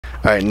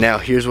Alright, now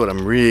here's what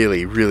I'm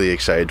really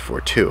excited for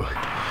too.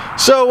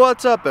 So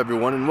what's up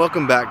everyone, and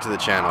welcome back to the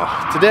channel.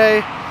 Today,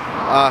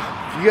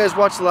 if you guys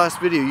watched the last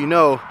video, you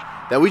know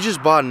that we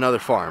just bought another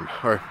farm,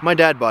 or my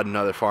dad bought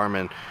another farm,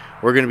 and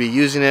we're going to be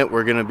using it.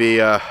 We're going to be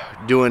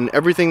doing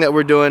everything that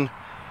we're doing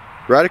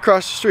right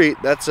across the street.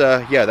 That's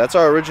that's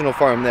our original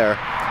farm there.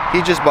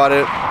 He just bought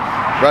it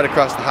right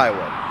across the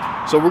highway.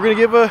 So we're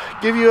gonna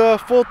give you a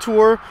full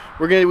tour.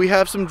 We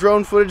have some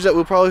drone footage that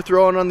we'll probably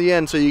throw on the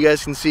end so you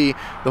guys can see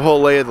the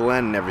whole lay of the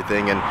land and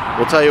everything. And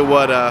we'll tell you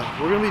what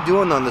we're gonna be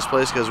doing on this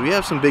place because we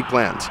have some big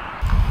plans.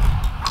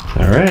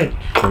 All right,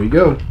 here we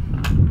go.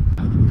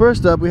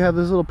 First up, we have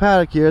this little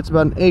paddock here. It's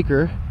about an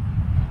acre,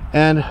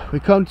 and we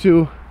come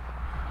to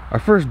our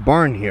first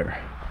barn here.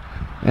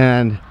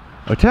 And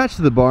attached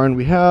to the barn,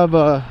 we have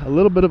a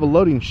little bit of a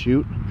loading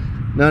chute.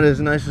 Not as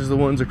nice as the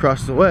ones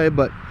across the way,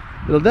 but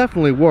it'll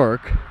definitely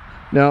work.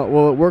 Now,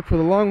 will it work for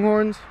the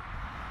Longhorns?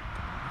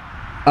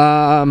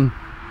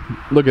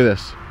 Look at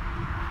this.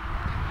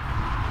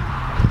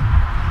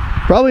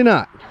 Probably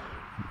not.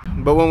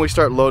 But when we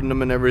start loading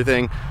them and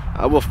everything,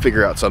 we'll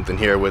figure out something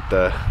here with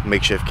the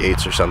makeshift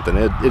gates or something.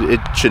 It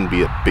shouldn't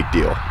be a big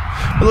deal.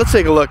 But let's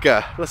take a look.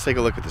 Let's take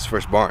a look at this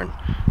first barn.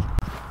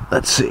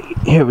 Let's see.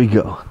 Here we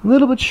go. A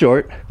little bit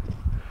short,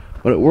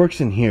 but it works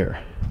in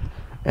here.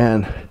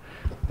 And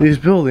these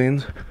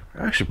buildings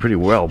are actually pretty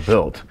well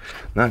built,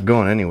 not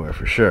going anywhere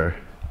for sure.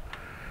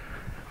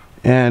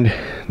 And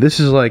this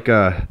is like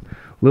a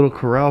little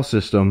corral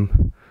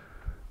system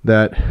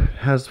that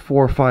has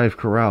 4 or 5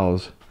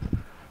 corrals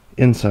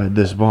inside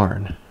this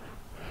barn.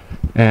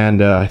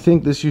 And I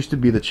think this used to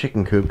be the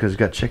chicken coop because it's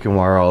got chicken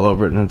wire all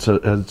over it, and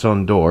it has its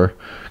own door.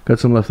 Got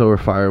some leftover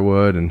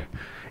firewood and,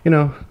 you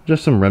know,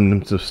 just some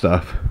remnants of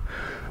stuff.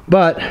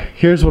 But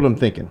here's what I'm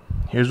thinking.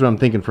 Here's what I'm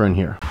thinking for in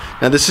here.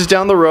 Now this is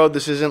down the road.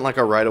 This isn't like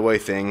a right-away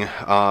thing.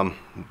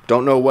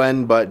 Don't know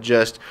when, but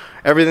just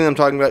everything I'm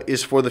talking about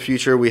is for the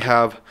future.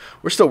 We're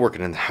still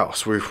working in the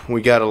house.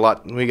 We got a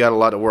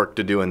lot of work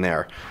to do in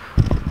there.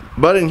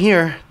 But in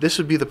here, this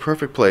would be the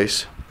perfect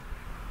place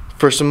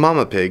for some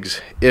mama pigs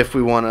if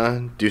we want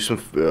to do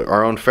some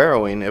our own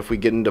farrowing if we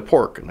get into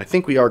pork. And I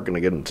think we are going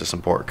to get into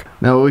some pork.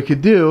 Now what we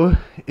could do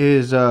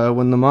is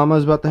when the mama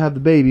is about to have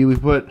the baby,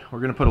 we're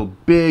going to put a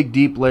big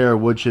deep layer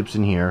of wood chips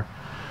in here.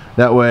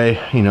 That way,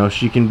 you know,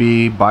 she can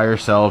be by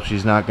herself.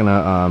 She's not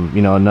gonna,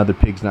 you know, another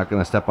pig's not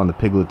gonna step on the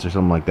piglets or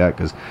something like that,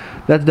 because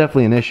that's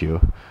definitely an issue.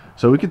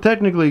 So we could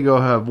technically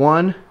go have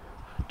 1,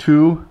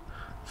 2,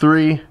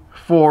 3,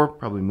 4.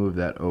 Probably move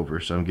that over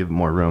so I'm giving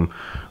more room.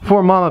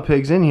 4 mama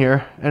pigs in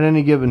here at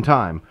any given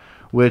time,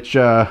 which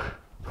that's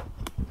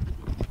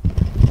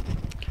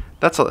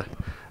a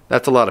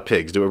lot of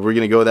pigs. Are we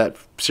gonna go that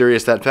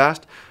serious that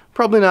fast?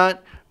 Probably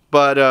not.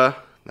 But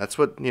that's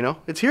what, you know,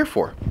 it's here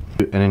for.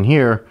 And in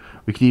here,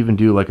 we could even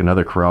do like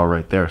another corral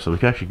right there, so we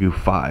could actually do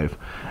 5,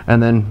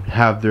 and then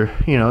have their,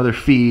 you know, their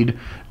feed.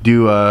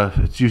 Do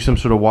some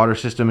sort of water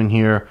system in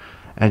here,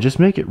 and just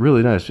make it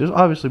really nice. Just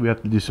obviously we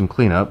have to do some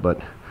cleanup,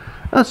 but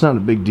that's not a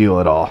big deal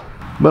at all.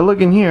 But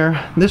look in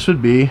here, this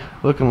would be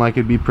looking like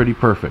it'd be pretty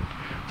perfect.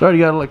 It's already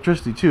got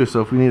electricity too, so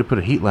if we need to put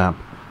a heat lamp,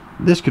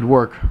 this could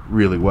work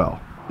really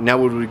well. Now,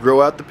 would we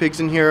grow out the pigs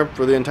in here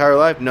for the entire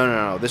life?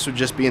 No. This would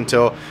just be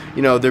until,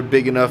 you know, they're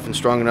big enough and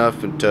strong enough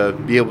to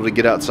be able to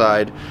get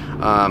outside,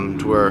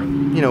 to where,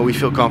 you know, we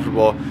feel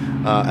comfortable.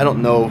 I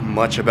don't know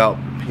much about,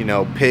 you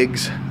know,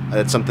 pigs.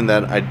 That's something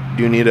that I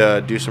do need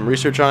to do some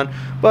research on.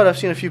 But I've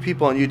seen a few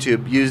people on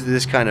YouTube use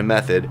this kind of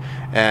method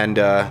and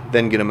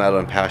then get them out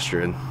on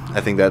pasture. And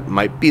I think that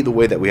might be the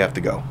way that we have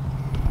to go.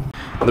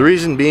 The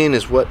reason being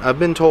is what I've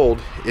been told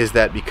is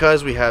that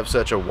because we have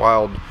such a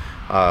wild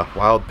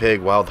pig,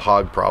 wild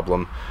hog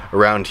problem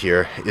around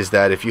here, is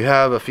that if you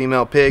have a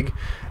female pig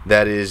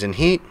that is in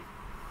heat,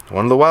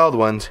 one of the wild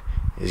ones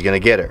is gonna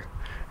get her,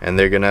 and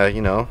they're gonna,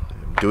 you know,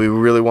 do we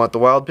really want the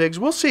wild pigs?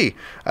 We'll see.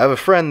 I have a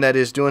friend that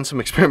is doing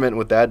some experiment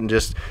with that, and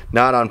just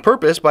not on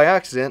purpose, by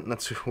accident, and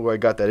that's where I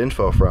got that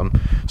info from.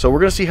 So we're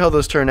gonna see how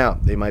those turn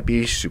out. They might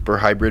be super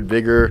hybrid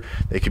vigor,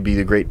 they could be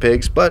the great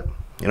pigs, but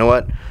you know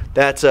what,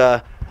 that's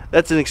an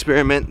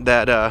experiment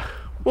that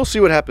we'll see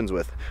what happens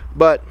with.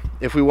 But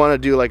if we want to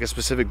do like a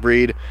specific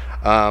breed,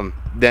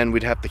 then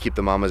we'd have to keep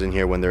the mamas in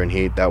here when they're in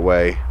heat. That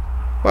way,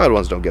 wild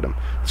ones don't get them.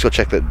 Let's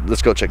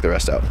go check the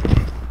rest out.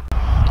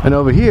 And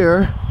over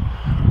here,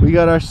 we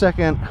got our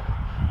second.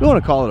 We don't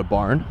want to call it a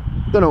barn.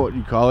 Don't know what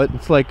you call it.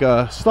 It's like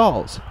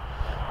stalls.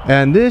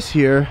 And this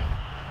here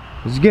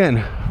is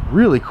again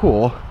really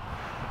cool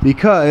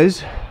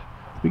because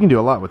we can do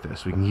a lot with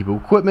this. We can keep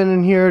equipment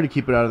in here to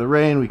keep it out of the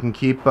rain. We can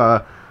keep,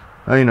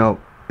 you know,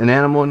 an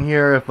animal in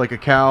here. If like a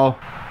cow,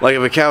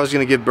 if a cow is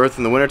going to give birth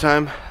in the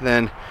wintertime,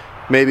 then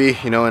maybe,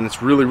 you know, and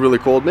it's really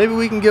cold, maybe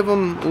we can give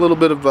them a little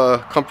bit of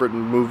comfort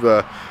and move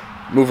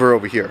her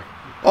over here.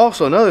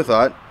 Also, another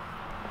thought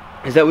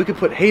is that we could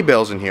put hay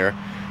bales in here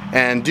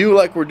and do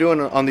like we're doing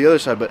on the other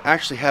side, but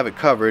actually have it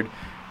covered,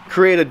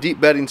 create a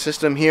deep bedding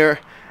system here,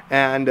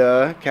 and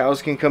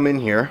cows can come in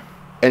here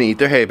and eat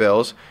their hay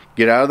bales,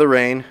 get out of the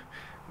rain,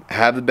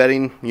 have the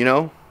bedding, you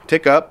know,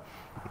 tick up,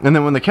 And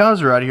then when the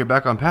cows are out of here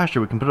back on pasture,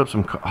 we can put up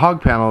some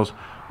hog panels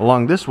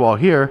along this wall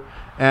here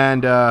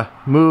and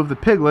move the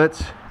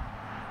piglets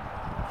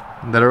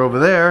that are over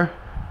there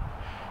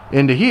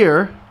into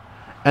here,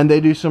 and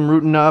they do some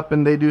rooting up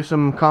and they do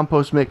some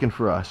compost making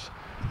for us.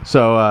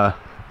 So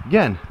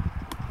again,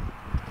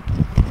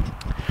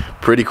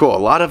 pretty cool.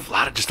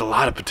 Just a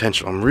lot of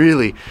potential.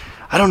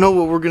 I don't know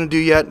what we're gonna do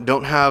yet.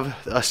 Don't have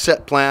a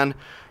set plan,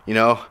 you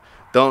know.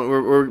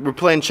 We're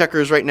playing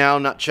checkers right now,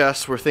 not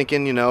chess. We're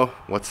thinking, you know,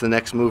 what's the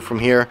next move from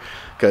here?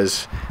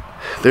 Because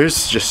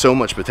there's just so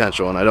much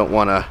potential, and I don't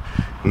want to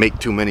make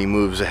too many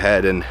moves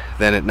ahead and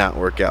then it not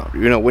work out.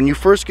 You know, when you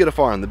first get a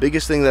farm, the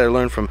biggest thing that I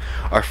learned from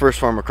our first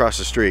farm across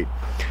the street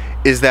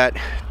is that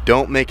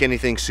don't make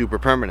anything super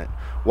permanent.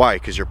 Why?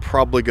 Because you're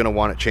probably going to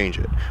want to change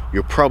it.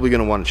 You're probably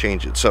going to want to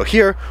change it. So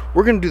here,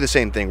 we're going to do the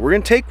same thing. We're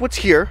going to take what's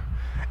here,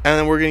 and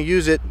then we're going to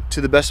use it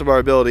to the best of our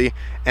ability.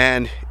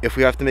 And if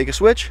we have to make a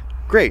switch,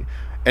 great.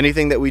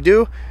 Anything that we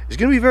do is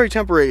going to be very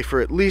temporary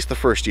for at least the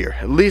first year.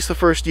 At least the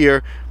first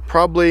year,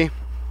 probably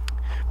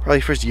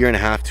first year and a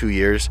half, 2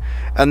 years.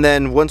 And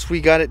then once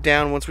we got it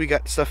down, once we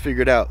got stuff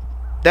figured out,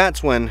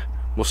 that's when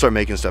we'll start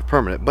making stuff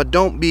permanent. But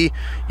don't be,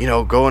 you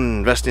know, going and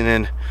investing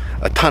in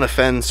a ton of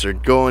fence or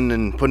going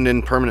and putting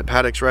in permanent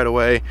paddocks right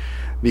away,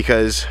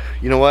 because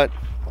you know what?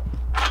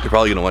 You're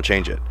probably gonna want to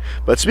change it.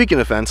 But speaking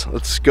of fence,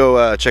 let's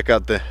go check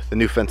out the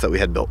new fence that we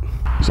had built.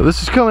 So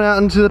this is coming out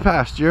into the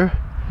pasture,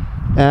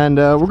 and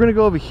we're gonna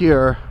go over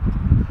here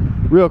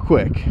real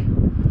quick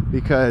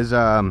because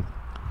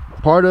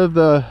part of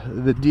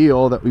the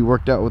deal that we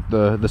worked out with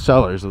the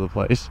sellers of the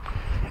place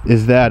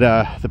is that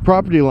the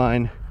property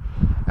line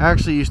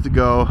actually used to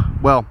go,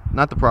 well,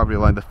 not the property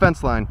line, the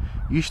fence line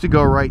used to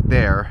go right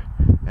there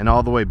and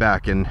all the way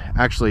back, and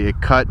actually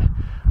it cut.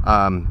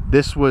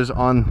 This was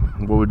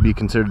on what would be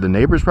considered the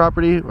neighbor's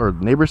property or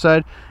neighbor's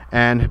side,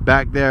 and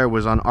back there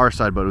was on our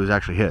side, but it was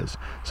actually his.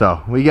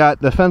 So we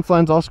got the fence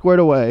lines all squared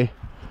away.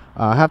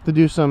 Have to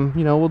do some,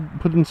 you know, we'll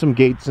put in some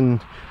gates and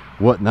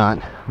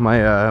whatnot.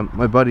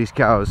 My buddy's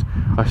cows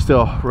are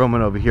still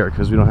roaming over here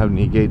because we don't have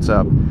any gates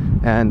up,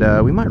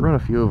 and we might run a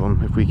few of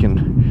them if we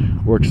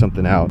can work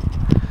something out.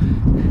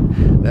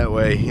 That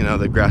way, you know,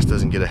 the grass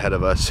doesn't get ahead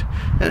of us,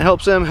 and it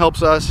helps them,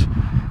 helps us,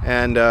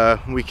 and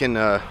we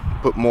can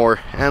put more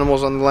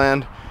animals on the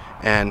land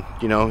and,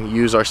 you know,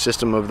 use our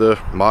system of the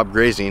mob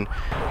grazing,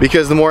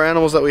 because the more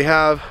animals that we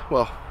have,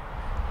 well,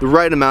 the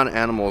right amount of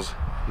animals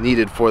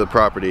needed for the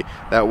property,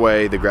 that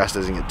way the grass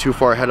doesn't get too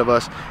far ahead of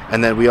us,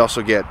 and then we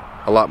also get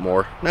a lot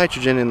more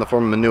nitrogen in the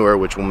form of manure,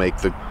 which will make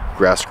the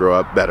grass grow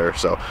up better.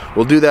 So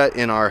we'll do that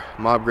in our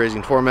mob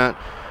grazing format.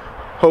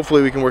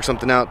 Hopefully we can work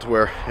something out to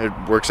where it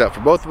works out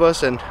for both of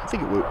us, and I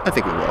think we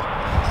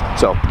will.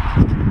 So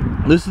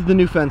this is the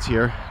new fence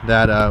here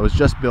that was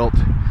just built.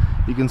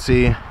 You can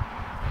see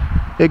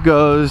it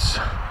goes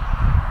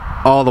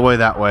all the way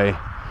that way,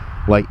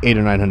 like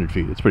 800 or 900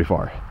 feet. It's pretty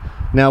far.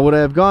 Now, would I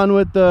have gone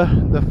with the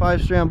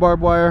 5-strand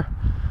barbed wire?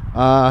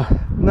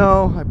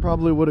 No, I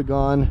probably would have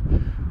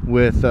gone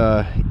with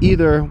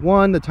either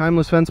one, the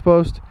timeless fence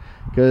post,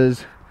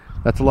 because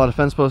that's a lot of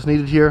fence posts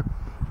needed here,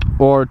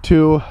 or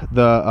two,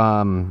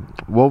 the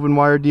woven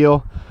wire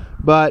deal,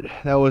 but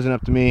that wasn't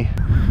up to me.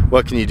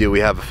 What can you do? We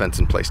have a fence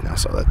in place now,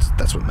 so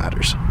that's what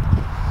matters.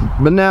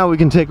 But now we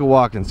can take a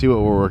walk and see what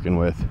we're working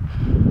with.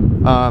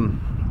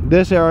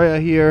 This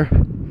area here,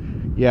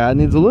 yeah, it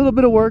needs a little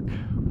bit of work.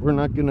 We're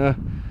not gonna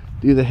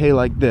do the hay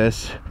like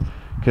this,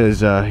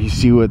 because you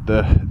see what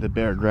the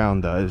bare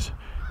ground does.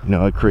 You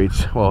know, it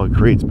creates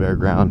bare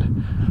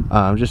ground.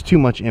 Just too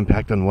much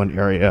impact on one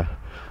area,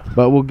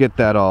 but we'll get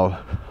that all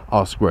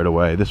squared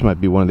away. This might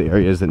be one of the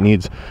areas that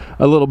needs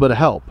a little bit of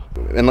help.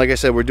 And like I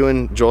said, we're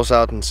doing Joel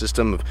Salatin's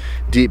system of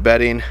deep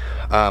bedding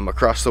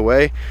across the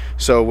way.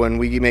 So when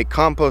we make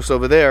compost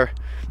over there,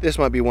 this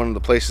might be one of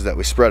the places that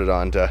we spread it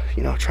on to,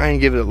 you know, try and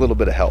give it a little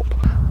bit of help.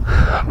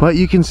 But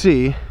you can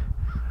see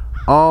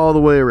all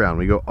the way around.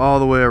 We go all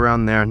the way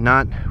around there.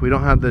 We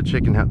don't have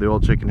the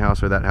old chicken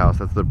house or that house.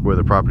 That's where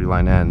the property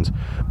line ends.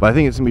 But I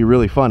think it's gonna be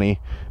really funny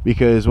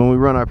because when we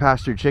run our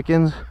pastured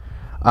chickens,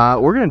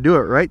 we're gonna do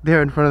it right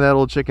there in front of that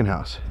old chicken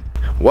house.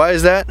 Why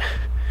is that?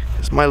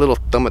 It's my little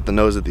thumb at the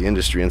nose at the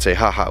industry and say,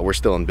 haha, we're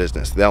still in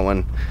business. That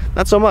one,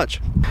 not so much.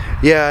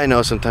 Yeah, I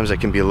know sometimes I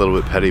can be a little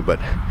bit petty, but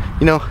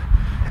you know,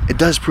 it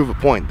does prove a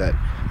point that,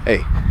 hey,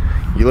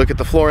 you look at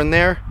the floor in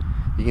there,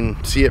 you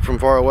can see it from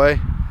far away.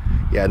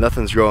 Yeah,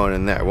 nothing's growing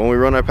in there. When we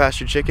run our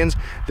pastured chickens,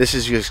 this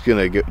is just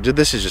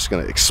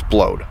gonna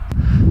explode.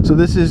 So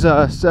this is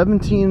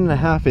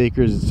 17.5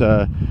 acres. It's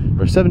or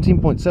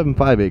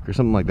 17.75 acres,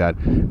 something like that.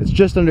 It's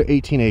just under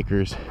 18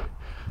 acres,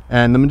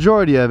 and the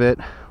majority of it,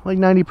 like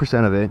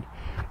 90% of it,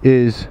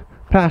 is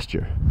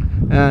pasture.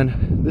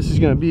 And this is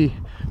gonna be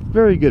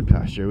very good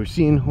pasture. We've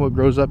seen what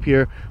grows up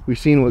here. We've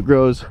seen what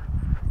grows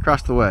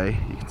across the way.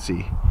 You can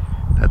see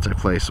that's our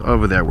place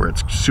over there where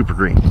it's super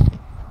green.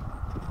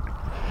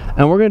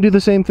 And we're gonna do the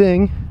same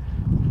thing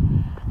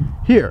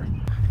here.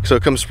 So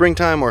come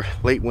springtime or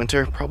late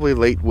winter, probably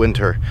late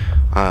winter,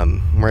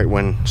 right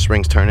when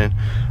spring's turning,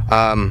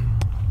 I'm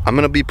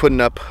gonna be putting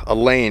up a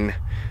lane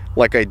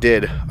like I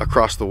did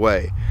across the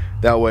way.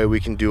 That way we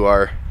can do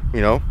our,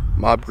 you know,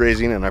 mob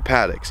grazing and our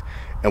paddocks.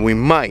 And we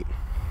might,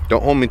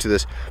 don't hold me to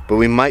this, but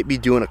we might be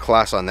doing a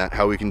class on that,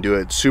 how we can do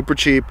it super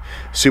cheap,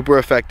 super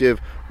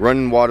effective,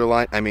 running water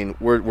line. I mean,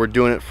 we're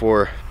doing it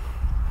for,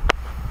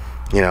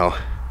 you know,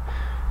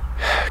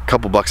 a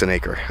couple bucks an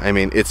acre. I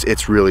mean,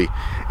 it's really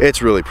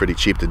pretty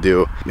cheap to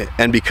do.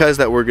 And because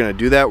that we're gonna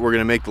do that, we're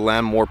gonna make the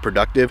land more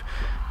productive,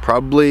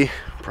 probably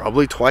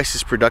twice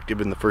as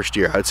productive in the first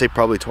year. I'd say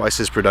probably twice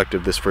as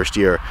productive this first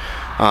year.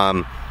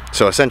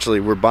 So essentially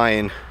we're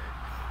buying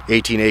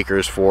 18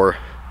 acres for,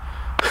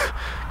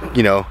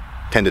 you know,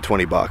 10 to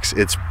 20 bucks.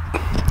 It's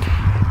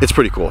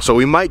pretty cool. So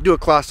we might do a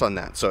class on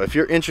that. So if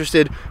you're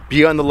interested,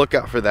 be on the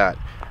lookout for that.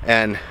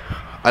 And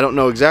I don't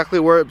know exactly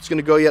where it's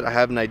gonna go yet. I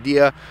have an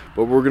idea,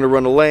 but we're gonna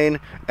run a lane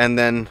and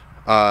then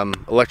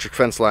electric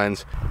fence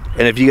lines.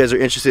 And if you guys are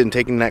interested in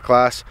taking that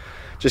class,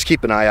 just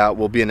keep an eye out.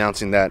 We'll be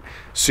announcing that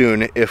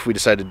soon if we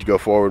decided to go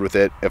forward with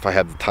it, if I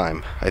have the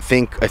time. I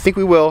think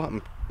we will.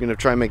 I'm gonna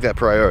try and make that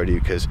priority,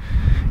 because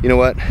you know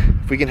what,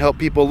 if we can help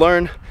people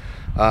learn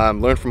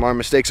from our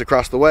mistakes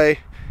across the way,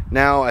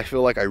 now I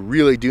feel like I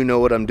really do know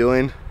what I'm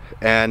doing.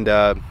 And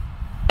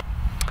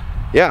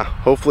yeah,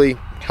 hopefully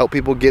help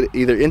people get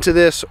either into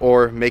this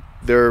or make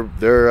their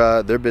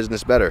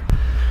business better.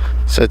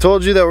 So I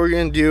told you that we're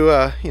gonna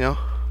do you know,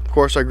 of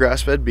course, our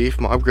grass-fed beef,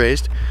 mob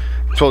grazed.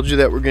 Told you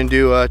that we're gonna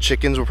do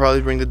chickens. We'll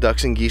probably bring the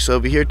ducks and geese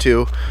over here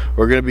too.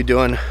 We're gonna be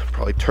doing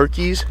probably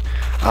turkeys,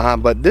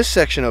 but this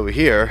section over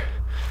here,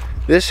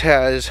 this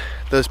has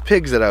those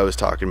pigs that I was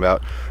talking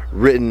about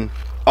written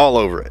all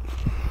over it.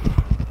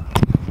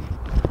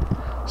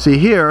 See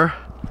here,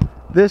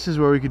 this is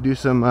where we could do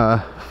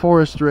some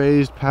forest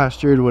raised,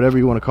 pastured, whatever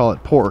you want to call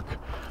it, pork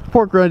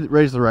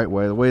raised the right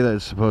way, the way that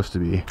it's supposed to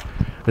be.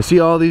 I see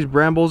all these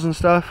brambles and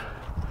stuff.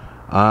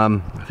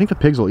 I think the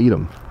pigs will eat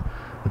them.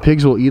 The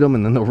pigs will eat them,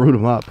 and then they'll root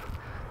them up,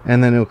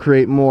 and then it'll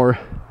create more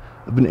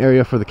of an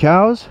area for the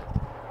cows,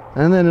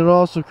 and then it'll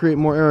also create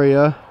more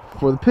area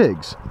for the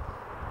pigs.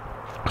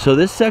 So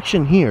this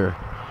section here,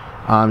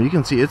 you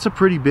can see it's a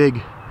pretty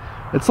big,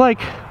 it's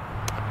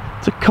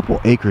a couple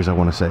acres, I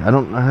want to say.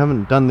 I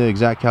haven't done the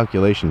exact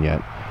calculation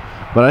yet,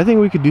 but I think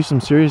we could do some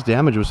serious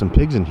damage with some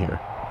pigs in here.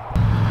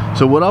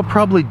 So what I'll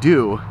probably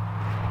do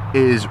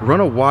is run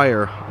a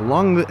wire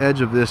along the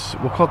edge of this,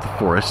 we'll call it the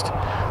forest,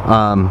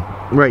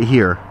 right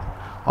here,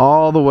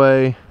 all the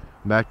way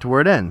back to where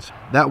it ends.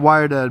 That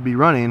wire that I'd be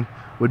running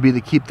would be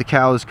to keep the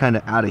cows kind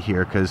of out of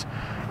here, because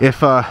if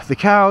the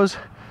cows,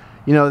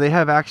 you know, they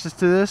have access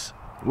to this,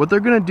 what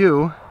they're gonna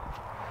do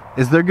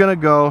is they're gonna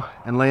go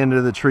and lay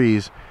under the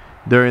trees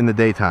during the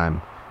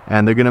daytime,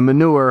 and they're gonna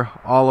manure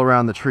all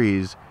around the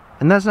trees,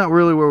 and that's not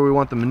really where we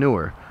want the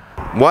manure.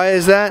 Why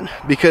is that?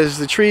 Because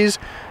the trees,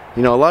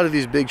 you know, a lot of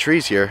these big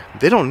trees here,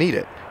 they don't need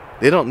it.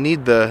 They don't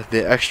need the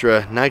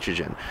extra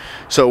nitrogen.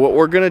 So what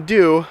we're gonna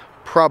do,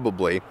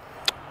 probably,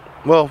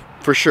 well,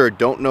 for sure,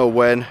 don't know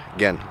when,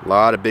 again, a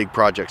lot of big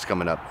projects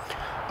coming up.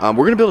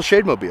 We're gonna build a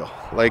shade mobile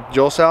like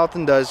Joel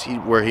Salatin does,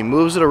 where he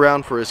moves it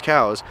around for his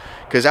cows,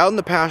 because out in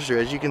the pasture,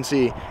 as you can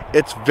see,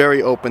 it's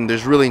very open.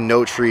 There's really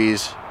no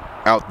trees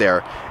out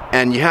there,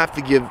 and you have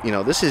to give, you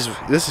know, this is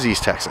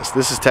East Texas,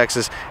 this is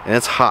Texas, and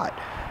it's hot.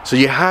 So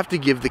you have to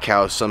give the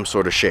cows some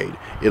sort of shade.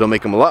 It'll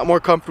make them a lot more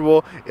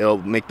comfortable. It'll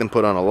make them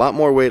put on a lot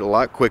more weight a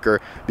lot quicker,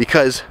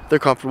 because they're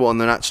comfortable and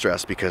they're not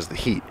stressed because of the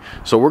heat.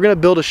 So we're gonna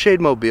build a shade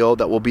mobile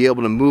that will be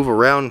able to move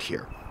around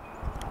here.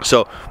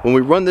 So when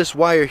we run this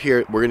wire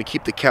here, we're gonna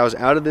keep the cows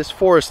out of this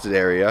forested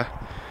area,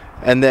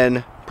 and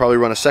then probably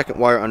run a second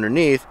wire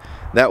underneath.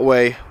 That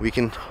way we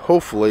can,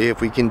 hopefully,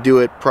 if we can do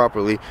it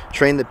properly,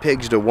 train the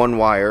pigs to one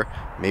wire,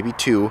 maybe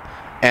two,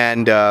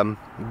 and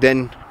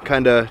then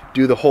kind of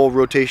do the whole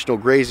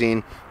rotational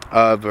grazing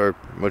of, or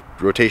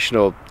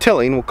rotational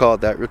tilling, we'll call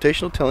it that,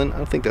 rotational tilling, I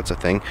don't think that's a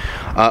thing,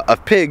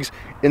 of pigs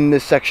in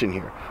this section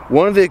here.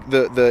 One of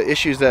the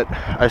issues that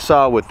I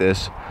saw with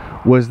this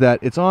was that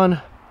it's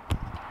on,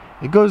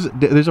 it goes,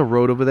 there's a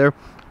road over there,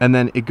 and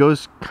then it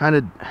goes kind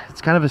of,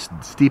 it's kind of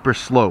a steeper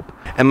slope.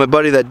 And my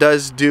buddy that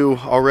does do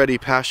already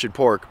pastured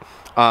pork,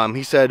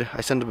 he said,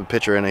 I sent him a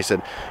picture and I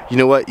said, you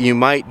know what, you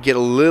might get a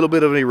little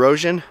bit of an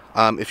erosion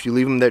if you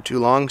leave them there too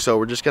long, so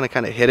we're just gonna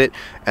kind of hit it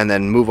and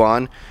then move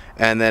on,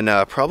 and then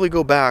probably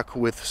go back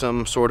with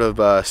some sort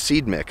of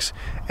seed mix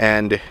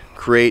and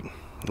create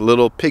a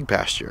little pig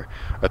pasture,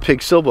 a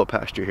pig silvo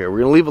pasture here. We're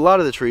gonna leave a lot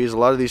of the trees, a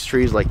lot of these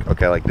trees, like,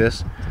 okay, like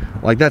this,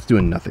 like that's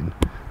doing nothing.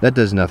 That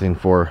does nothing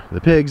for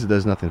the pigs, it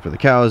does nothing for the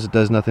cows, it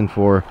does nothing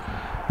for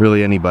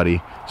really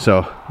anybody.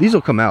 So these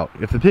will come out.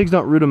 If the pigs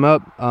don't root them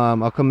up,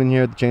 I'll come in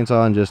here at the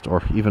chainsaw and just,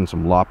 or even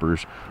some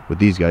loppers with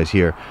these guys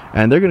here,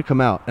 and they're gonna come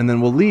out, and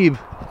then we'll leave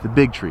the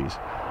big trees,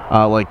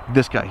 like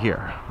this guy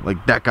here,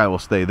 like that guy will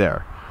stay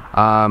there.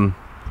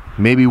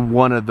 Maybe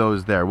one of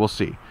those there, we'll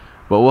see.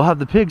 But we'll have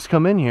the pigs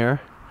come in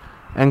here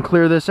and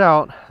clear this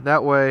out.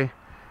 That way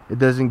it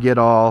doesn't get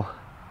all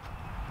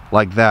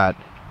like that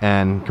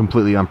and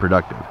completely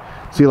unproductive.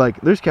 See,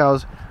 like there's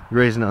cows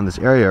grazing on this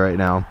area right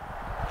now,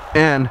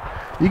 and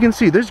you can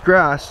see there's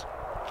grass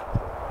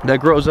that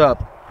grows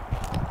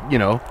up you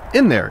know,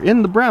 in there,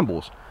 in the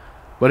brambles.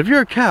 But if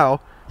you're a cow,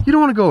 you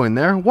don't want to go in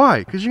there. Why?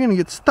 Because you're going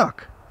to get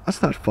stuck.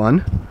 That's not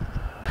fun.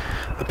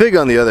 The pig,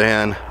 on the other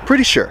hand,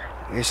 pretty sure.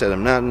 Like I said,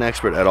 I'm not an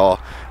expert at all.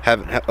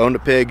 Haven't owned a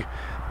pig.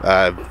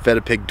 Fed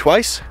a pig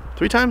twice,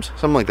 3 times,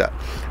 something like that.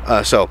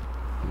 So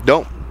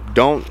don't,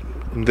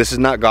 this is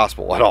not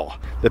gospel at all.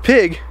 The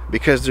pig,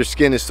 because their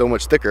skin is so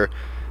much thicker,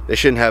 they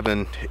shouldn't have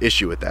an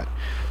issue with that.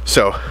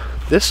 So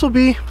this will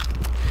be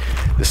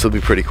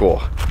pretty cool.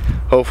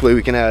 Hopefully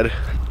we can add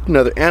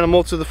another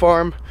animal to the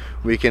farm.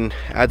 We can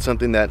add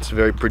something that's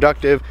very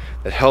productive,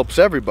 that helps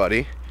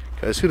everybody,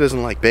 because who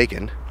doesn't like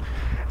bacon?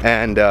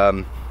 And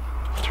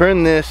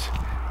turn this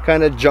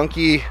kind of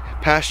junky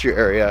pasture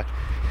area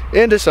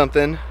into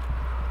something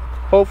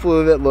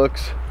hopefully that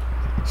looks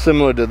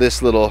similar to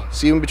this little,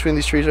 see in between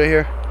these trees right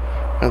here,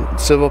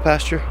 civil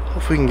pasture.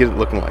 Hopefully we can get it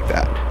looking like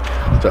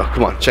that. So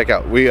come on, check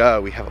out, we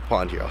have a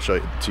pond here. I'll show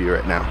it to you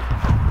right now.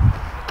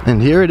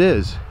 And here it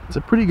is. It's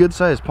a pretty good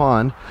sized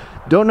pond.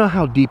 Don't know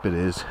how deep it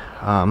is.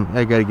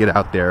 I gotta get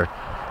out there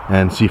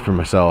and see for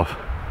myself,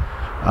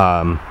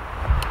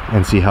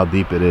 and see how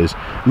deep it is.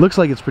 It looks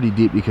like it's pretty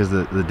deep because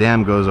the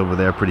dam goes over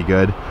there pretty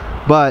good,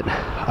 but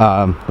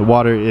the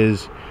water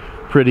is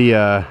pretty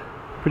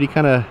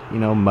kind of, you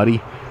know, muddy,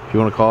 if you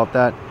want to call it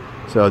that.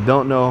 So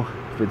don't know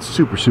if it's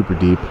super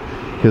deep,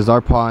 because our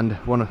pond,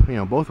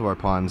 both of our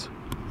ponds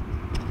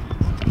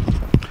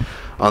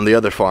on the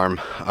other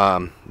farm,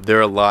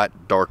 they're a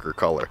lot darker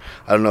color.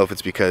 I don't know if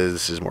it's because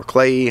this is more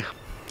clayey.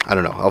 I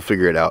don't know, I'll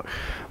figure it out.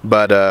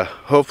 But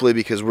hopefully,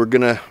 because we're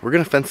gonna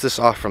fence this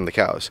off from the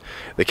cows.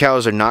 The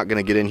cows are not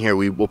gonna get in here.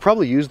 We will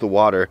probably use the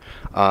water,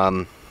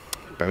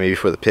 maybe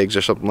for the pigs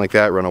or something like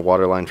that. Run a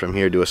water line from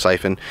here, do a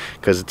siphon,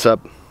 because it's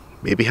up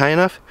maybe high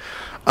enough.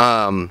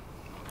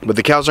 But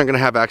the cows aren't gonna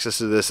have access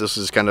to this. This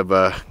is kind of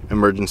a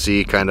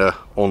emergency kind of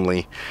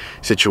only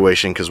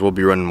situation, because we'll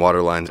be running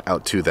water lines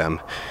out to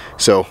them.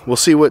 So we'll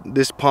see what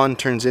this pond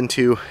turns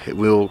into.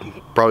 We'll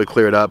probably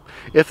clear it up.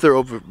 If they're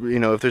over,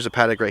 if there's a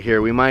paddock right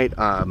here, we might,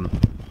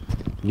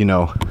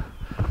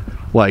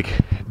 like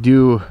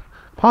do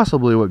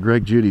possibly what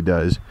Greg Judy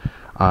does.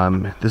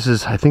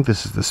 I think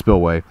this is the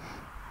spillway.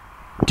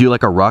 Do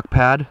like a rock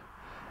pad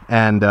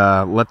and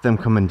let them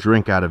come and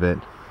drink out of it.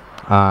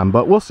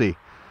 But we'll see.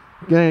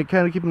 Kind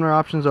of keeping our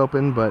options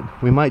open, but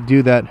we might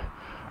do that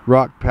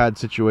rock pad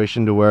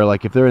situation to where,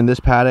 like, if they're in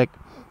this paddock,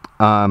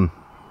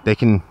 they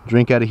can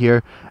drink out of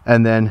here,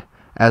 and then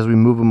as we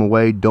move them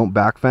away, don't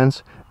back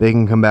fence, they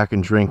can come back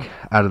and drink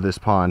out of this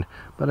pond.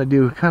 But I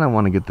do kind of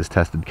want to get this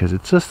tested, because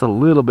it's just a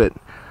little bit,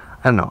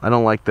 I don't know, I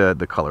don't like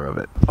the color of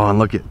it. Oh, and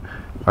look at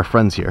our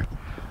friends here.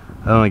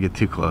 I don't want to get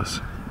too close.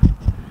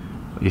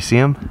 You see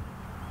them?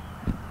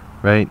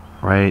 Right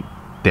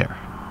there.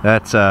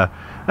 That's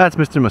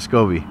Mr.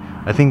 Muscovy.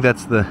 I think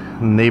that's the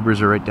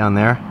neighbors are right down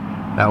there,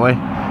 that way.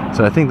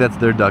 So I think that's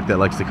their duck that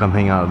likes to come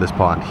hang out of this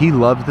pond. He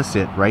loves to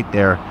sit right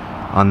there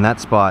on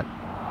that spot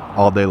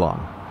all day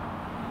long.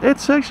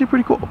 It's actually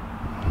pretty cool.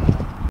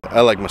 I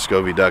like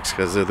Muscovy ducks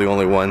because they're the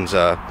only ones,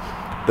 they're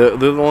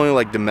the only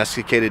like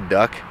domesticated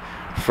duck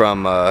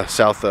from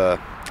South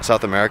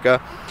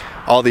America.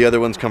 All the other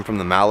ones come from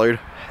the mallard,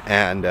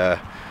 and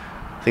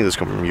I think those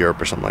come from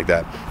Europe or something like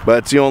that. But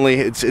it's the only,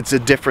 it's a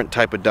different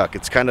type of duck.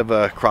 It's kind of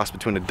a cross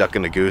between a duck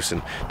and a goose,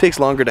 and it takes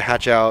longer to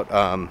hatch out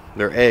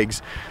their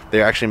eggs.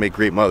 They actually make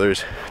great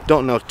mothers.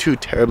 Don't know too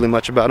terribly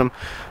much about them,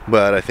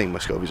 but I think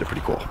Muscovies are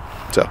pretty cool.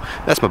 So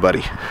that's my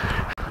buddy.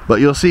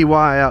 But you'll see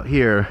why out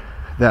here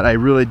that I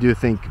really do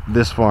think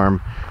this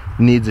farm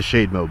needs a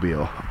shade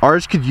mobile.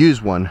 Ours could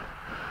use one.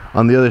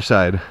 On the other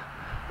side,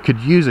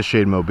 could use a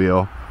shade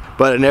mobile.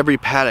 But in every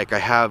paddock I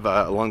have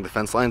along the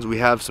fence lines, we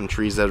have some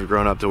trees that have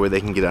grown up to where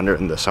they can get under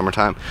in the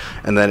summertime.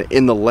 And then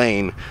in the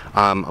lane,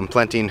 I'm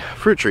planting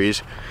fruit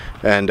trees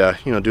and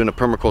doing a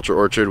permaculture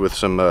orchard with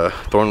some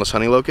thornless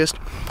honey locust,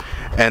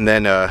 and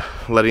then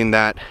letting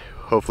that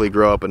hopefully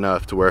grow up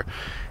enough to where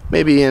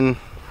maybe in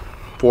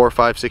 4,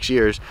 5, 6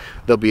 years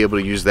they'll be able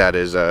to use that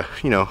as a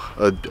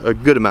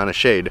good amount of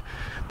shade.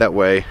 That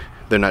way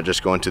they're not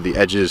just going to the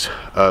edges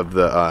of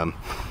the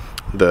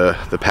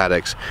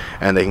paddocks,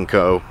 and they can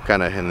go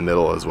kind of in the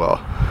middle as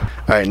well.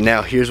 Alright,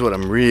 now here's what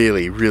I'm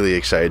really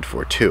excited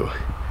for too,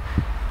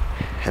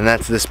 and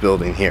that's this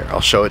building here.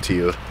 I'll show it to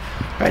you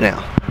right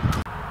now.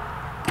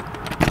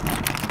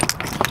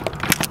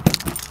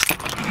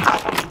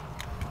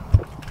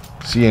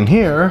 See, in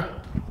here,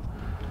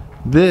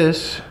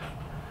 this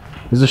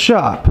is a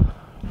shop,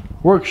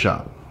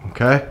 workshop,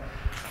 okay?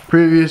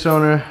 Previous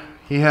owner,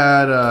 he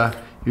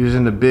was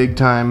into big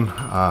time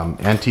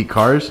antique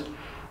cars.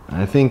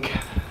 I think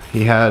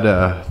he had,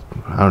 I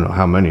don't know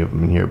how many of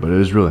them in here, but it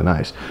was really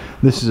nice.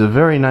 This is a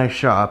very nice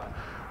shop.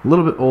 A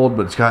little bit old,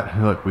 but it's got,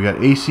 look, we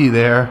got AC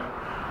there.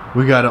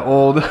 We got an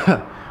old, we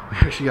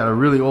actually got a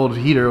really old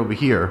heater over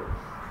here.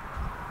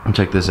 And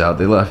check this out.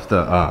 They left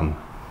the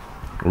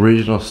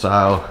original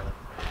style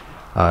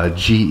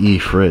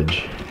GE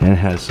fridge. And it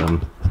has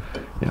some,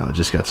 it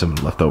just got some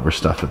leftover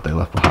stuff that they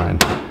left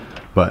behind.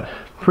 But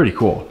pretty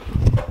cool.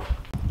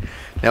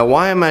 Now,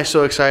 why am I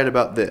so excited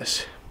about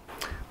this?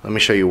 Let me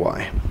show you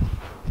why.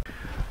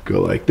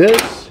 Go like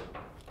this.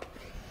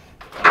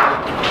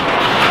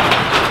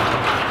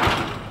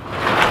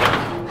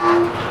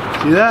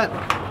 See that?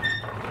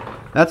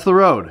 That's the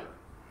road.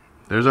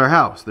 There's our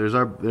house. There's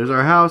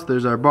our house.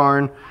 There's our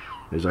barn.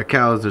 There's our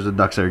cows. There's the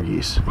ducks, our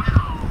geese.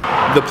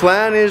 The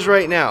plan is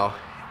right now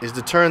is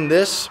to turn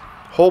this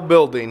whole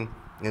building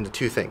into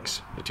two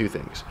things. We're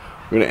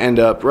gonna end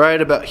up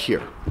right about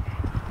here.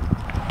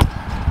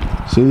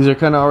 See, these are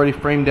kind of already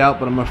framed out,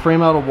 but I'm gonna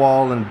frame out a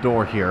wall and a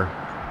door here.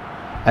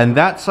 And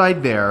that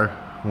side there,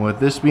 with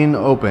this being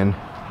open,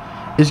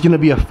 is gonna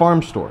be a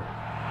farm store.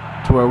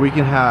 To where we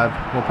can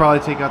have, we'll probably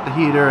take out the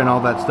heater and all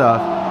that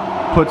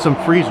stuff, put some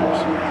freezers.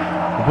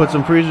 We'll put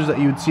some freezers that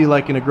you would see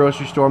like in a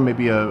grocery store,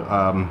 maybe a,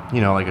 you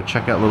know, like a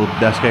checkout little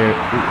desk here,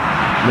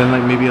 then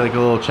like maybe like a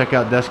little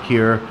checkout desk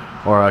here,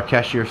 or a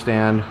cashier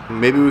stand.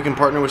 Maybe we can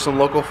partner with some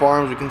local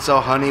farms, we can sell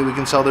honey, we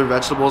can sell their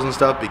vegetables and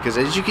stuff, because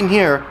as you can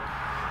hear,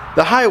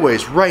 the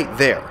highway's right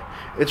there.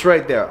 It's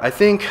right there. I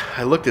think,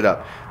 I looked it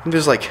up, I think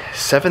there's like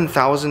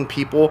 7,000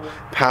 people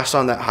pass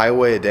on that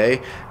highway a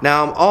day.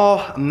 Now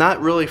I'm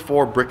not really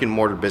for brick and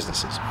mortar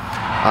businesses. It's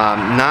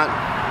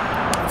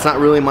not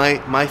really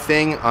my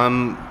thing.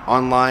 I'm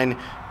online.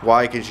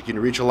 Why? Because you can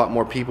reach a lot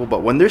more people.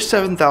 But when there's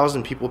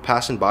 7,000 people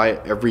passing by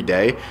every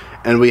day,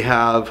 and we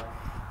have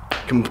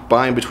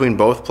combined between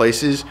both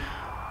places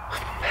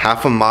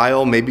half a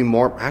mile, maybe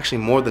more, actually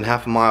more than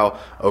half a mile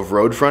of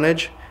road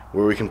frontage,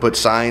 where we can put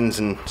signs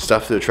and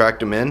stuff to attract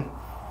them in,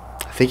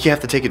 I think you have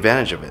to take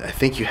advantage of it. I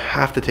think you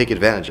have to take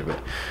advantage of it.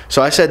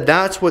 So I said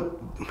that's what,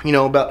 you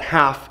know, about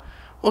half,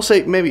 we'll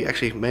say maybe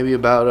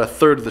about a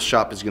third of the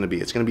shop is going to be.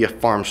 It's going to be a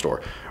farm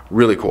store.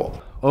 Really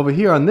cool. Over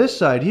here on this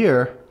side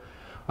here,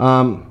 it's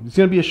going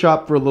to be a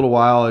shop for a little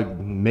while, like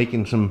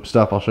making some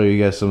stuff. I'll show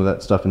you guys some of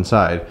that stuff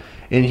inside.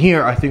 In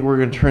here, I think we're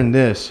going to turn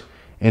this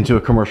into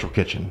a commercial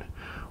kitchen.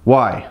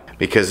 Why?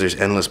 Because there's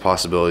endless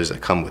possibilities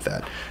that come with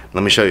that.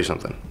 Let me show you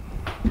something.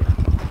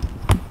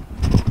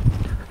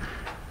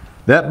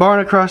 That barn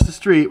across the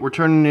street, we're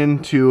turning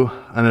into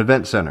an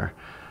event center.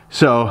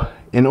 So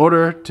in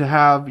order to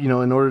have, you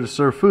know, in order to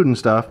serve food and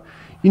stuff,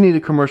 you need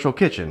a commercial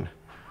kitchen,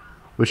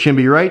 which can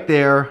be right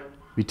there,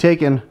 be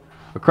taken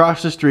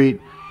across the street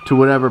to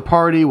whatever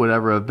party,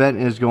 whatever event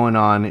is going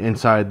on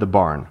inside the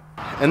barn.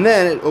 And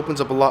then it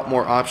opens up a lot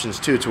more options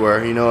too, to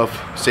where, you know,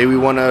 if say we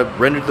want to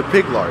render the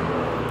pig lard,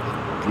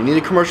 if you need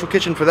a commercial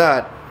kitchen for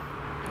that,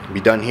 it can be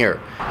done here.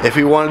 If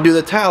we want to do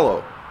the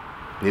tallow,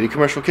 need a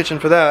commercial kitchen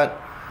for that,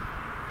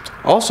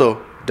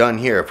 also done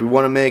here. If we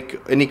want to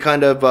make any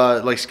kind of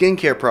like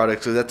skincare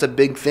products, so that's a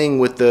big thing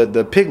with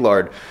the pig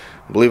lard,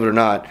 believe it or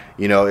not,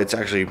 you know, it's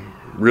actually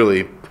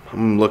really,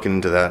 I'm looking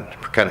into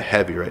that kind of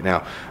heavy right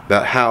now,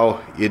 about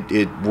how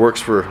it works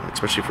for,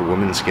 especially for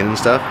women's skin and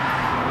stuff.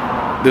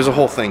 There's a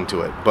whole thing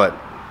to it, but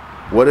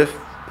what if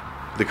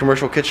the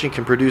commercial kitchen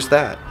can produce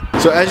that?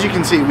 So as you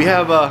can see, we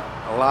have a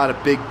lot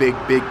of big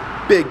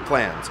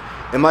plans.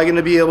 Am I going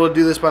to be able to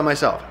do this by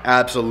myself?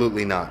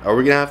 Absolutely not. Are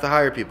we going to have to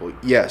hire people?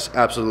 Yes,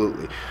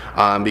 absolutely.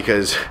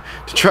 Because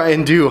to try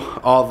and do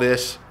all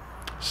this,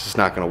 it's just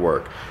not going to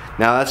work.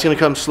 Now that's going to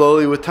come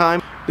slowly with time.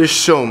 There's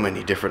so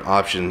many different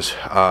options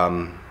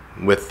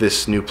with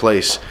this new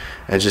place,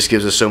 and it just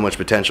gives us so much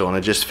potential, and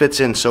it just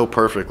fits in so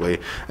perfectly,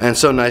 and it's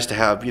so nice to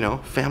have, you know,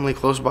 family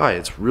close by.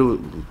 It's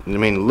really, I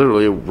mean,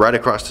 literally right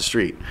across the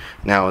street.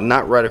 Now,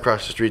 not right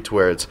across the street to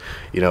where it's,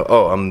 you know,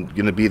 oh, I'm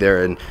going to be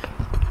there in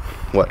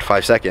what,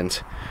 5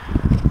 seconds,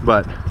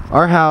 but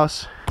our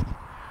house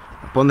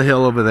up on the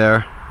hill over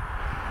there,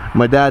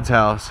 my dad's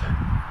house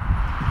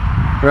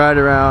right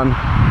around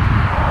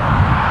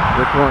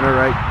the corner,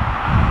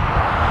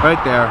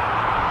 right there.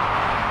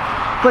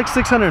 It's like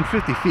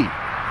 650 feet.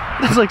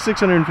 That's like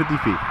 650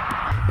 feet.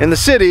 In the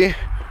city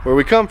where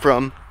we come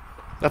from,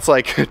 that's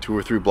like 2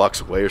 or 3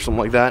 blocks away or something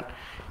like that.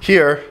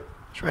 Here,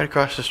 it's right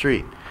across the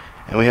street,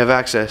 and we have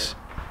access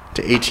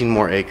to 18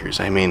 more acres.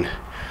 I mean,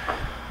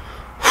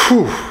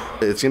 whew.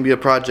 It's going to be a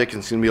project,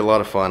 and it's going to be a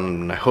lot of fun,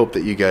 and I hope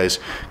that you guys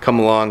come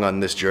along on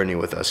this journey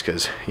with us,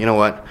 because you know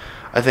what?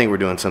 I think we're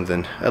doing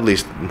something, at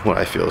least what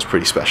I feel is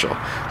pretty special.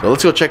 So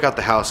let's go check out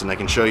the house, and I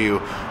can show you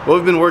what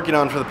we've been working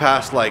on for the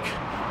past like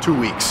 2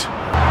 weeks.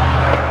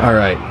 All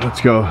right,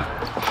 let's go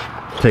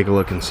take a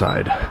look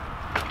inside.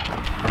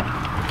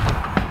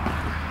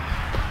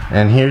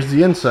 And here's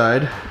the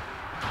inside,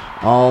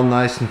 all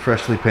nice and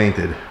freshly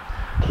painted.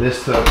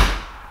 This took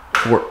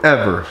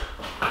forever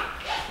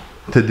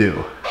to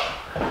do.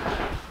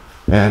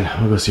 And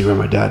we'll go see where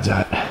my dad's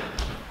at.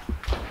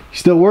 You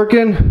still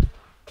working?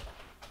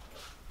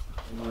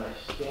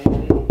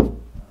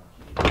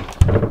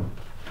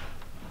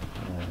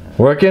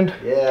 Working?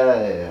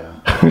 Yeah.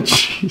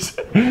 Jeez.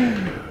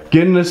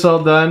 Getting this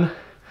all done.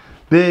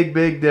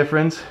 Big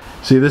difference.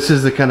 See, this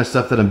is the kind of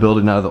stuff that I'm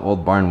building out of the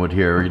old barnwood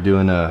here. We're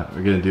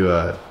gonna do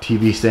a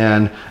TV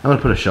stand. I'm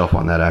gonna put a shelf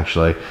on that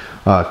actually.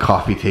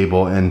 Coffee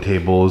table, end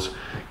tables.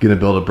 Gonna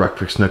build a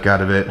breakfast nook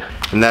out of it.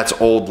 And that's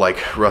old,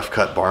 like rough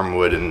cut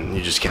barnwood, and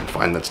you just can't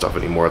find that stuff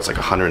anymore. It's like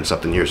 100 and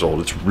something years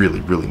old. It's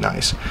really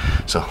nice.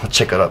 So let's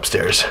check out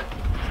upstairs.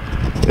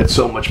 It's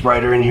so much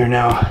brighter in here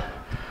now.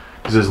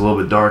 because it's a little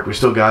bit dark. We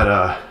still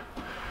got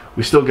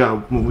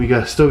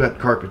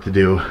carpet to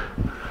do,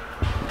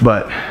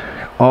 but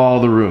all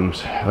the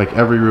rooms, like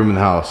every room in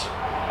the house,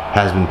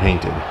 has been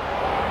painted,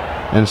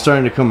 and it's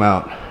starting to come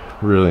out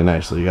really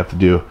nicely. You have to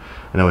do,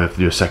 I know we have to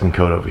do a second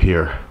coat over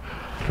here,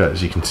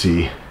 because you can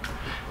see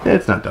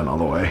it's not done all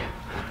the way,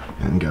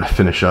 and gotta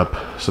finish up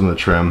some of the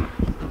trim.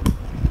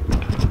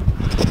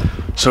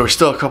 So we're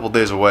still a couple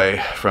days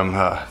away from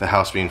the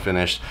house being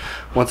finished.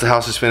 Once the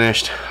house is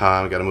finished,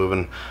 we gotta move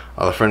in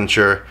all the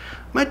furniture.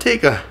 Might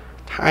take a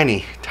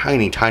tiny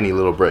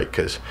little break,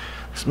 because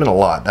it's been a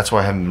lot. That's why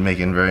I haven't been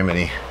making very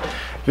many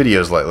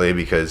videos lately,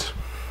 because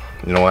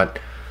you know what?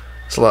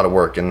 It's a lot of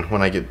work, and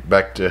when I get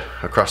back to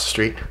across the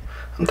street,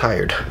 I'm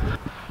tired.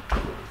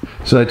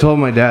 So I told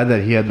my dad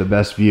that he had the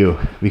best view,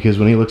 because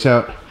when he looks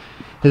out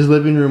his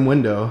living room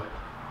window,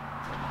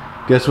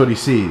 guess what he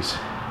sees?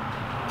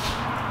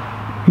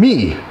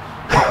 Me!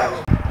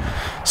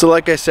 So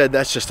like I said,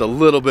 that's just a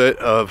little bit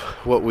of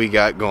what we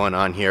got going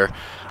on here.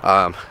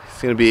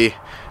 It's gonna be,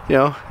 you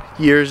know,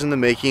 years in the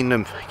making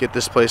to get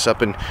this place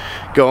up and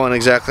going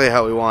exactly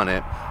how we want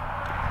it.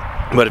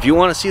 But if you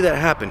want to see that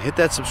happen, hit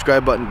that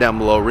subscribe button down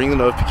below, ring the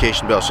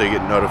notification bell so you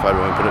get notified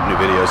when we put up new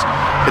videos.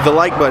 Hit the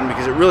like button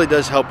because it really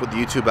does help with the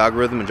YouTube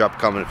algorithm, and drop a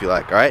comment if you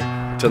like, alright?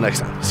 Until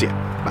next time, see ya,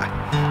 bye.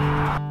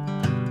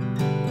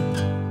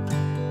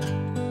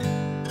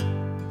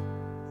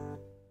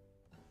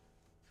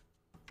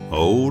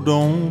 Oh,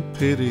 don't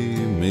pity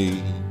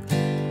me,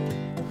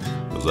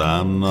 'cause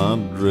I'm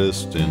not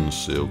dressed in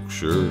silk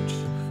shirts,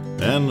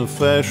 and the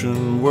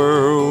fashion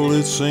world,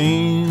 it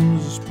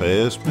seems, has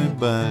passed me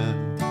by.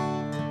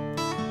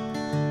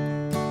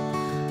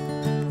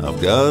 I've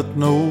got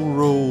no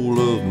roll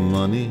of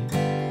money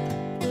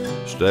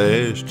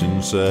stashed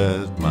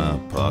inside my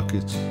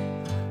pockets,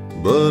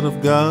 but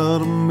I've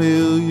got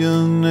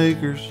 1,000,000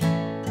 acres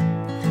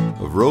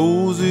of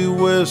rosy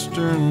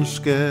western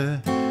sky.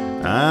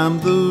 I'm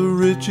the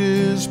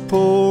richest,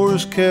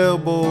 poorest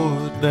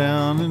cowboy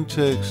down in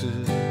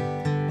Texas,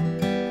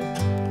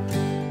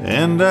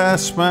 and I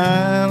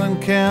smile and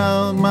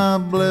count my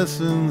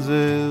blessings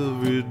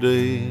every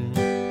day.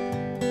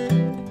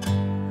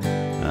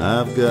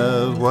 I've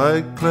got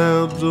white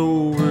clouds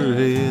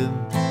overhead,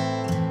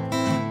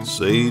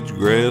 sage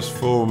grass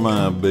for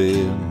my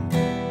bed,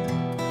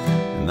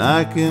 and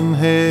I can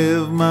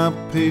have my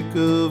pick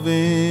of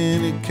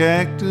any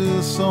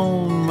cactus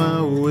on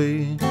my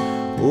way.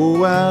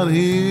 Oh, out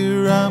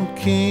here I'm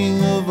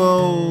king of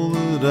all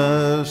that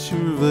I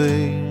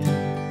survey,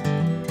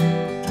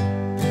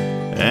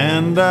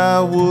 and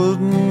I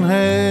wouldn't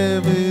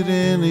have it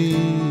any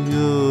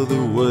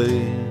other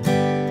way.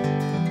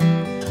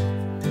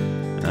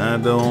 I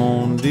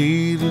don't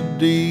need a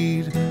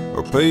deed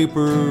or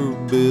paper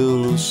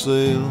bill to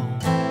sell,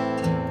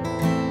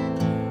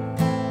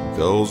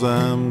 'cause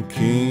I'm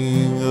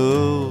king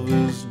of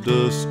this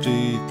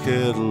dusty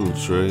cattle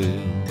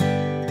trail.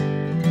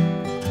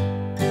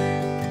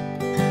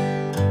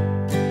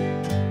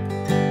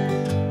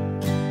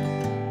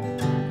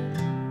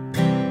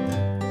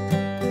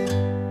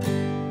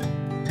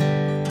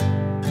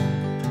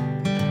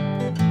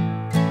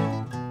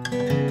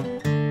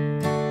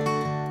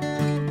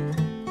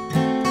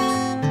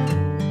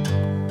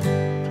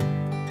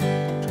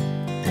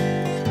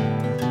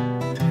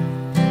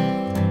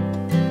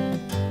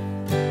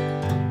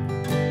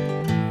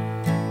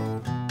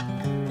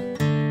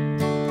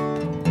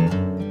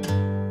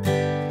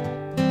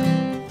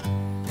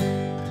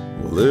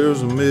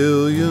 There's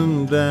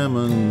 1,000,000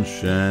 diamonds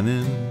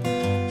shining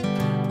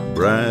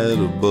bright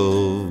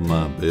above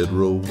my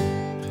bedroll,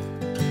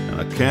 and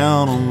I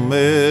count 'em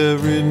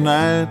every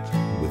night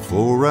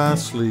before I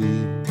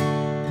sleep.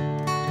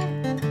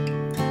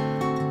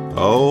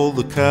 All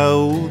the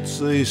coyotes,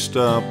 they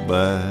stop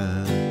by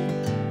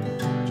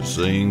to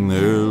sing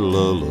their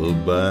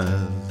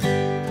lullabies.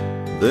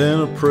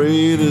 Then I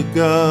pray to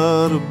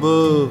God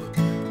above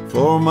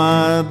for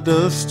my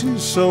dusty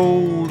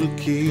soul to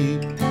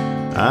keep.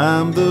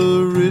 I'm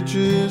the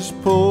richest,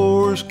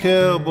 poorest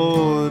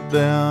cowboy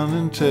down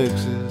in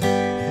Texas,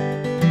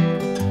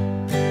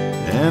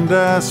 and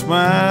I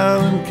smile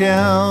and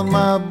count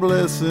my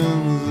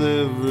blessings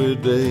every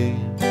day.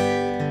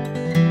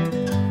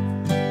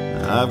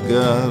 I've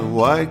got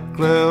white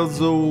clouds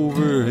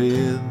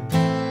overhead,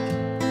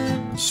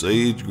 and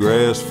sage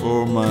grass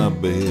for my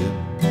bed,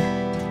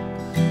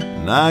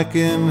 and I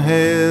can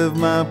have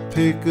my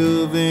pick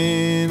of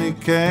any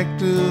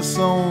cactus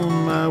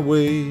on my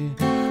way.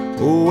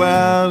 Oh,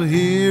 out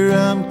here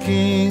I'm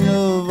king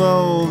of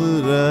all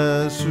that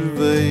I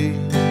survey,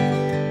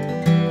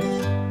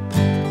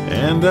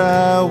 and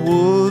I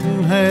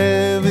wouldn't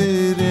have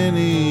it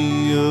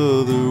any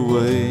other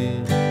way.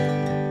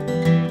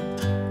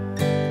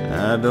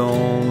 I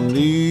don't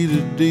need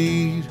a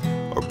deed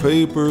or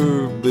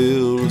paper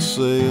bill to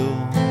sell,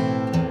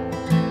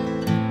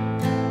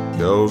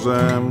 'cause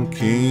I'm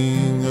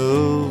king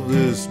of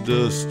this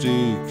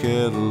dusty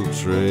cattle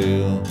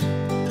trail.